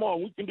 no, come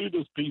on, we can do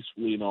this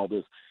peacefully and all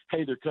this.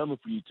 Hey, they're coming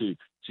for you too.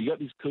 So you got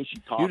these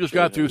cushy talk. You just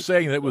got through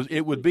saying that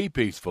it would be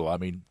peaceful. I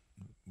mean,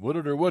 would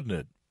it or wouldn't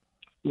it?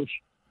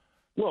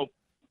 Well,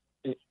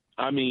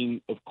 I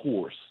mean, of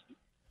course,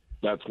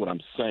 that's what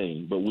I'm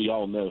saying. But we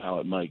all know how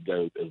it might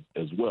go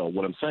as well.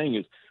 What I'm saying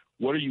is,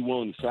 what are you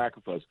willing to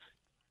sacrifice?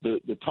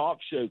 The talk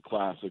show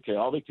class, okay,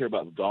 all they care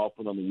about is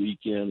golfing on the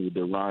weekend with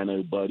their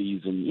rhino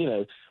buddies.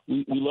 And,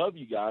 we love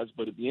you guys,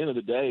 but at the end of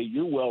the day,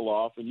 you're well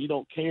off and you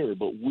don't care.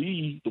 But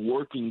we, the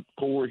working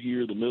poor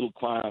here, the middle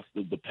class,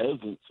 the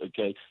peasants,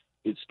 okay,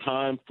 it's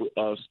time for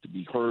us to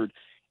be heard.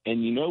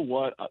 And you know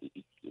what?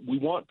 We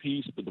want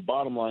peace, but the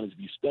bottom line is if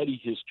you study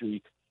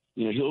history,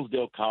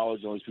 Hillsdale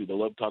College, all these people,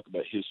 they love to talk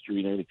about history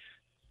and everything.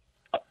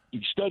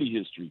 You study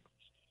history.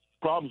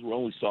 Problems were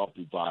only solved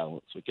through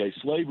violence, okay?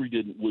 Slavery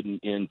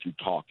wouldn't end through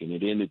talking.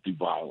 It ended through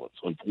violence,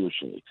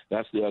 unfortunately.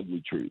 That's the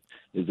ugly truth,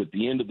 is at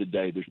the end of the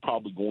day, there's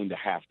probably going to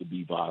have to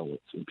be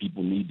violence, and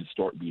people need to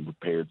start being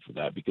prepared for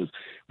that because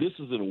this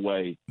is, in a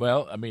way,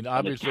 well, I mean,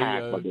 obviously,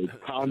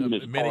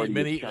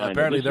 many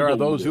apparently there are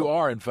those who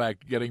are, in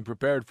fact, getting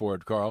prepared for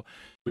it, Carl.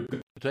 We're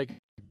going to take a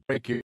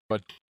break here,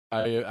 but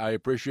I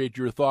appreciate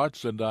your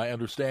thoughts, and I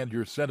understand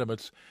your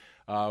sentiments.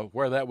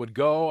 Where that would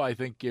go, I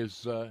think,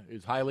 is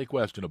highly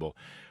questionable.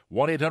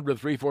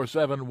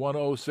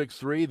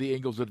 1-800-347-1063, the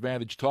Ingalls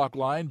Advantage talk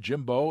line.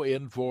 Jimbo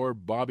in for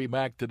Bobby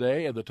Mack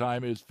today, and the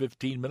time is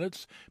 15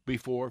 minutes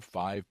before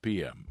 5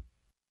 p.m.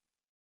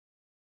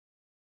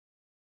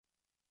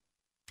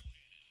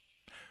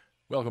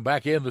 Welcome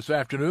back in this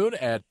afternoon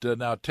at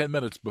now 10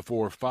 minutes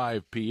before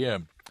 5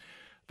 p.m.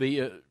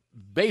 The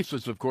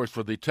basis, of course,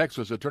 for the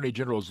Texas Attorney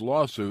General's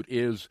lawsuit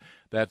is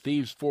that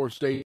these four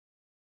state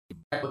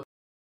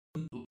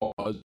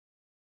laws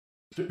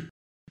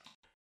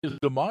is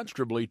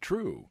demonstrably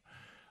true.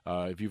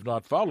 If you've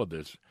not followed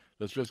this,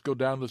 let's just go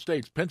down the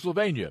states.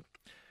 Pennsylvania.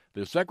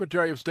 The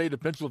Secretary of State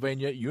of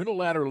Pennsylvania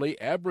unilaterally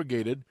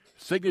abrogated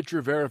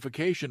signature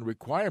verification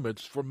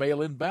requirements for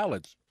mail-in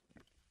ballots.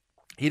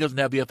 He doesn't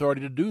have the authority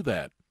to do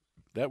that.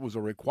 That was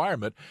a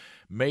requirement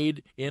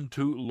made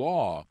into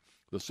law.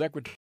 The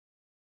Secretary,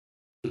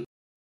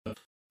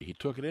 he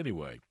took it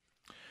anyway.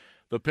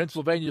 The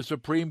Pennsylvania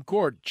Supreme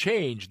Court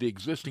changed the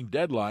existing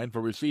deadline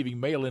for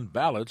receiving mail-in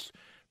ballots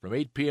from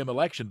 8 p.m.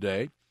 Election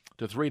Day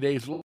to 3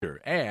 days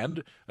later,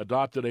 and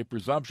adopted a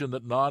presumption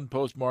that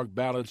non-postmarked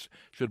ballots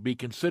should be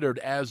considered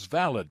as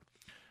valid.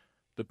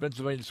 The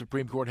Pennsylvania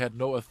Supreme Court had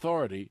no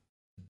authority.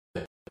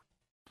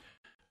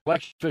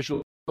 Election officials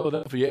in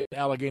Philadelphia and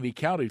Allegheny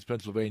counties,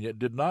 Pennsylvania,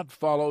 did not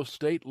follow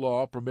state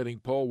law permitting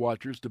poll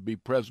watchers to be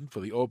present for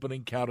the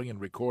opening, counting, and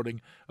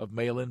recording of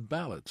mail-in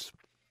ballots.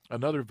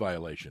 Another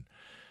violation.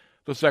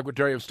 The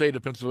Secretary of State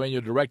of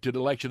Pennsylvania directed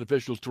election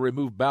officials to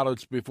remove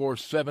ballots before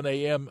 7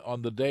 a.m.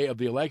 on the day of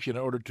the election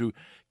in order to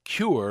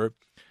cure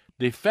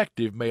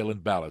defective mail-in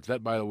ballots.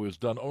 That, by the way, was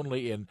done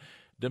only in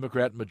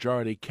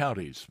Democrat-majority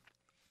counties.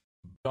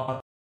 Oh,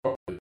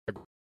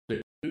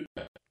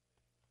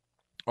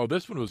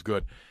 this one was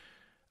good.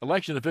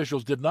 Election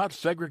officials did not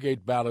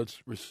segregate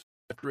ballots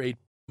after 8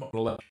 p.m. on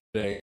election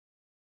day.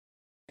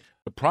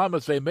 The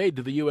promise they made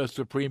to the U.S.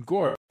 Supreme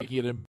Court, making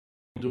it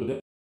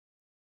impossible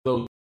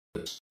to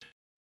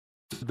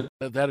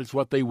that is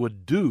what they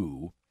would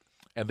do,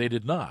 and they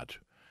did not.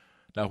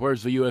 Now,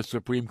 where's the U.S.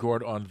 Supreme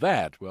Court on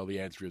that? Well, the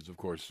answer is, of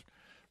course,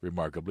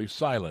 remarkably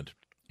silent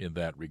in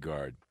that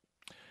regard.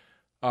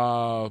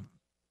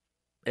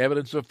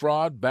 Evidence of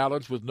fraud,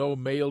 ballots with no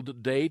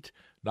mailed date,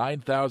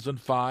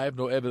 9,005,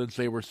 no evidence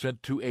they were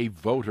sent to a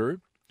voter.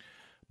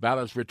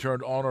 Ballots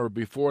returned on or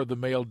before the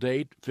mail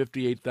date,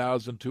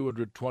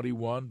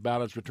 58,221.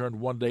 Ballots returned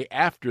 1 day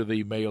after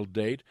the mail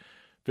date,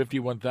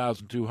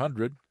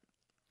 51,200.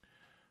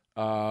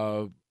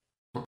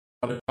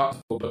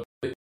 Impossible to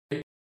take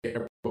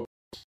it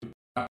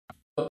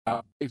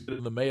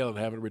in the mail and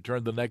have it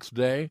returned the next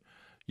day.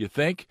 You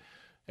think?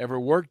 Ever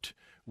worked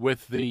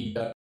with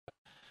the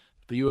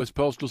U.S.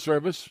 Postal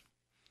Service?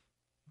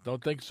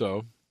 Don't think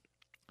so.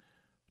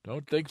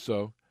 Don't think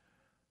so.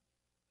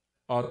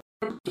 On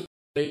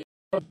the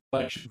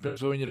election,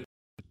 Pennsylvania,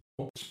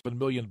 7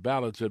 million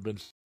ballots had been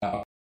sent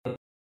out.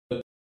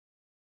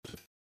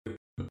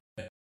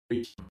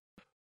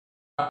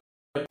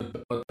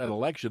 At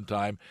election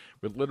time,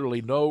 with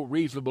literally no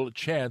reasonable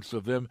chance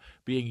of them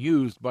being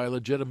used by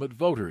legitimate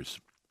voters.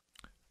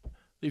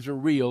 These are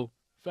real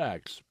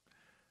facts,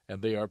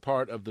 and they are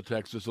part of the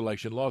Texas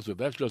election lawsuit.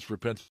 That's just for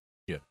Pennsylvania.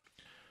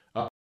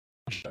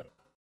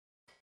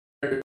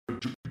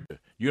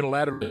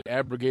 Unilaterally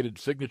abrogated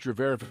signature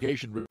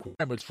verification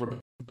requirements for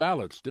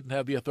ballots. Didn't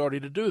have the authority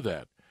to do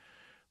that.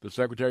 The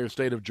Secretary of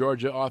State of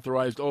Georgia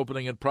authorized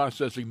opening and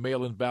processing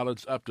mail-in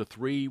ballots up to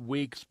 3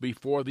 weeks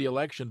before the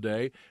election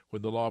day,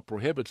 when the law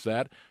prohibits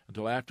that,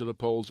 until after the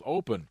polls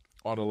open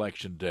on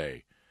election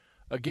day.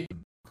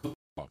 Again, the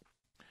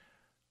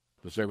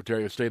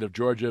Secretary of State of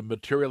Georgia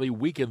materially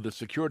weakened the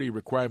security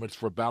requirements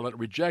for ballot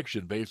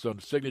rejection based on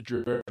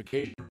signature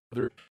verification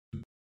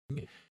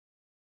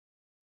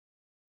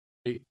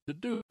to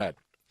do that.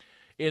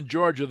 In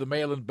Georgia, the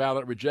mail-in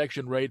ballot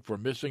rejection rate for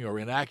missing or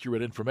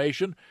inaccurate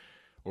information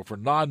or for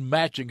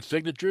non-matching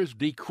signatures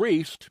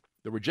decreased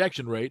the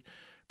rejection rate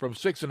from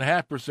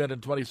 6.5%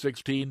 in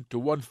 2016 to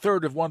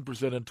 1/3 of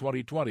 1% in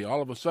 2020.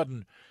 All of a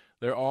sudden,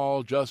 they're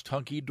all just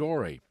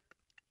hunky-dory.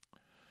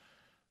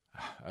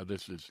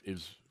 This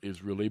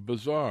is really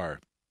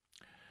bizarre.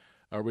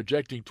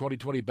 Rejecting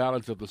 2020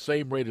 ballots at the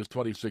same rate as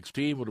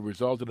 2016 would have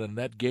resulted in a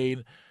net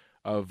gain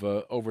of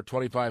over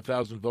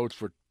 25,000 votes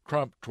for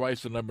Trump,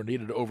 twice the number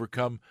needed to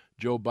overcome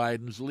Joe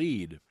Biden's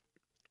lead.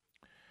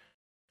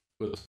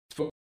 With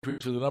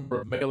increase in the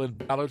number of mail-in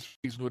ballots,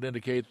 reason would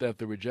indicate that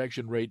the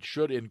rejection rate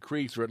should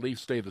increase or at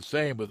least stay the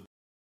same with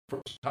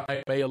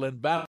first-time mail-in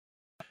ballots.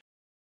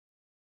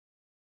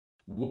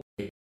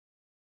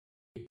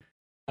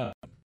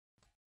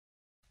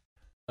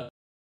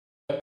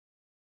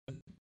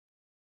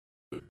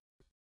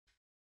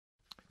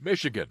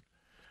 Michigan.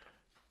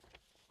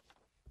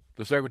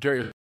 The Secretary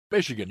of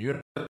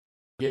Michigan,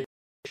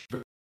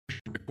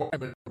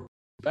 requirement for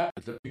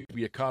ballots that needs to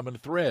be a common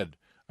thread.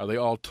 Are they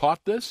all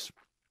taught this?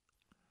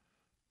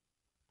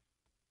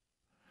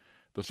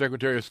 The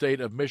Secretary of State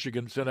of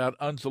Michigan sent out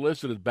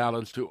unsolicited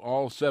ballots to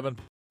all 7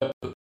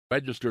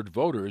 registered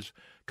voters,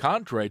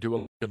 contrary to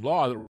election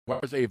law that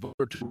requires a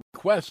voter to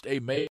request a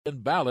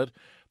mail-in ballot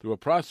through a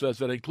process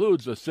that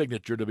includes a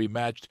signature to be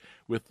matched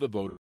with the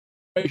voter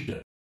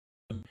registration.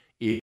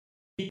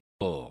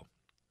 Illegal.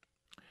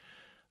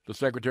 The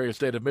Secretary of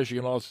State of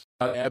Michigan also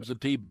allowed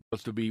absentee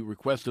ballots to be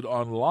requested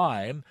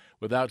online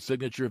without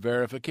signature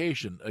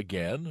verification.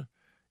 Again,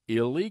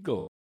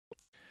 illegal.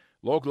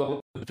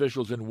 Local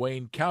officials in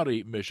Wayne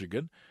County,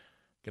 Michigan,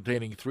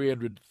 containing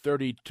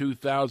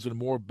 332,000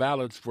 more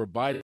ballots for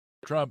Biden,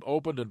 Trump,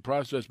 opened and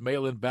processed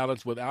mail-in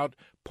ballots without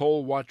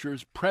poll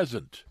watchers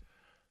present.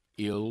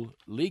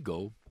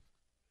 Illegal.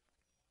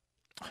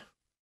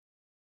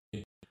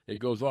 It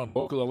goes on.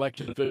 Local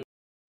election officials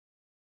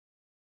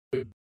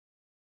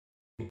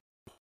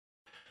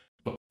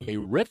a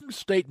written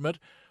statement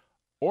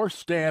or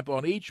stamp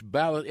on each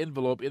ballot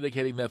envelope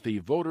indicating that the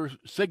voter's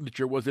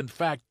signature was in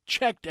fact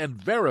checked and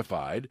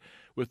verified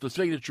with the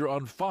signature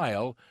on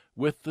file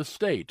with the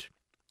state.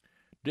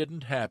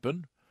 Didn't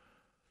happen.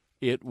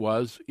 It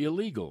was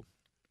illegal.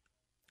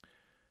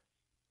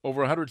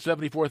 Over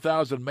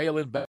 174,000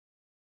 mail-in ballots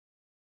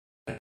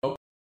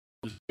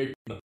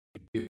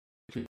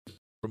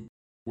from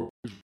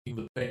workers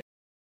being the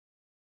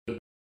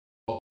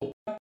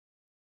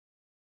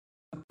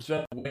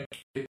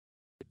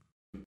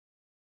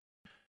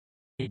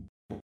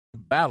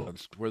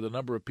balanced, where the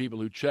number of people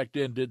who checked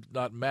in did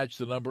not match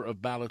the number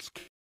of ballots.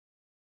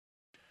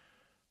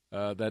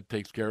 That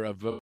takes care of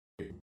the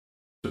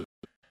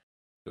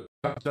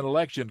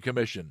Election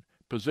Commission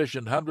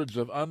positioned hundreds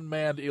of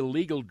unmanned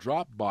illegal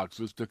drop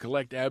boxes to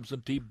collect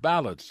absentee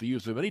ballots. The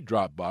use of any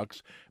drop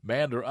box,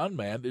 manned or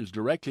unmanned, is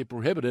directly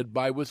prohibited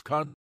by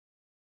Wisconsin.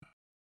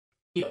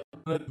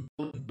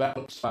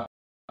 Ballots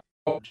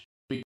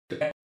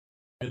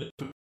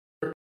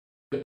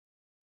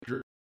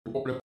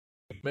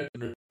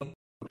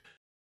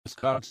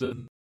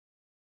Wisconsin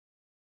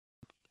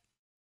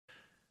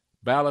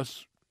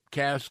ballots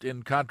cast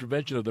in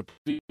contravention of the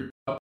procedure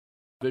of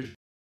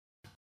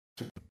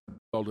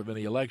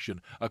any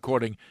election,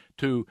 according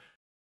to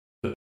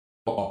the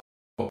law,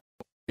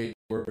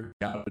 were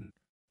counted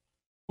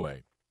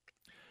away.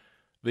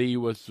 The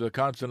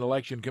Wisconsin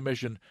Election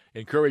Commission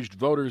encouraged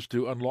voters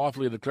to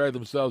unlawfully declare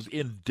themselves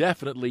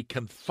indefinitely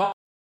confined.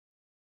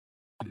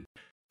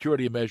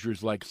 Security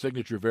measures like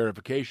signature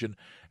verification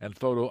and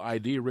photo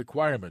ID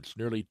requirements.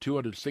 Nearly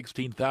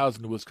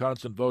 216,000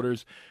 Wisconsin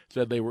voters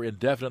said they were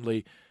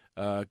indefinitely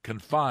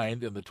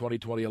confined in the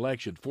 2020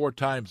 election, 4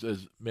 times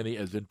as many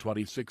as in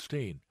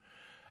 2016.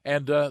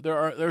 And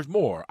there's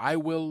more.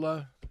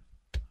 I'll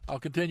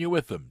continue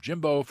with them.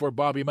 Jimbo for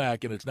Bobby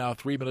Mack, and it's now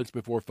 3 minutes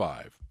before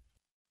 5.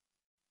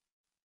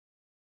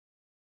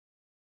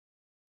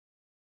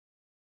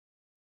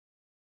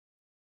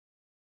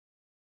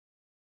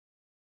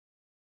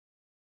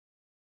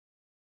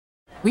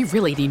 We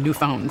really need new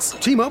phones.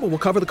 T-Mobile will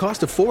cover the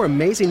cost of 4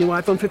 amazing new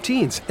iPhone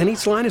 15s, and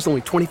each line is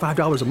only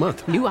 $25 a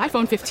month. New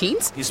iPhone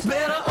 15s? It's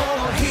better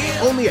over here.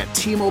 Only at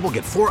T-Mobile,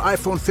 get 4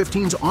 iPhone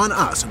 15s on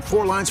us and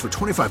 4 lines for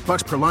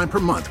 $25 per line per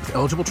month with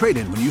eligible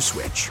trade-in when you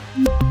switch.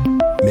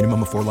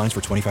 Minimum of 4 lines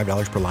for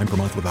 $25 per line per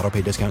month with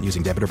autopay discount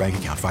using debit or bank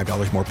account.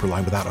 $5 more per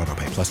line without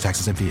autopay, plus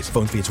taxes and fees.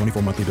 Phone fee at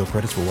 24 monthly bill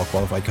credits for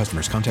well-qualified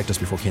customers. Contact us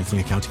before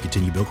canceling account to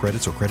continue bill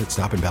credits or credit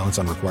stop and balance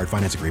on required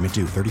finance agreement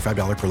due.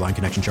 $35 per line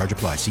connection charge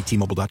applies. See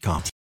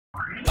T-Mobile.com.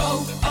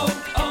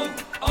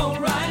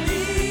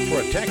 O'Reilly.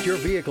 Protect your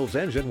vehicle's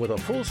engine with a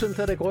full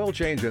synthetic oil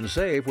change and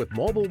save with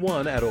Mobil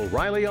 1 at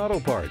O'Reilly Auto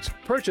Parts.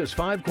 Purchase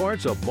 5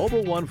 quarts of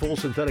Mobil 1 full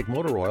synthetic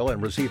motor oil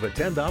and receive a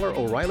 $10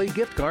 O'Reilly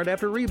gift card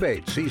after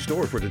rebate. See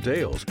store for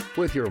details.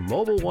 With your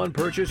Mobil 1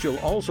 purchase, you'll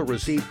also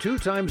receive 2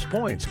 times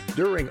points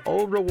during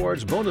O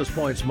Rewards Bonus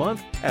Points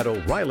Month at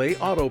O'Reilly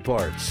Auto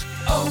Parts.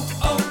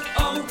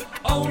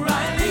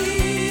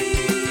 O'Reilly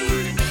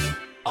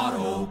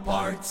Auto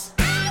Parts.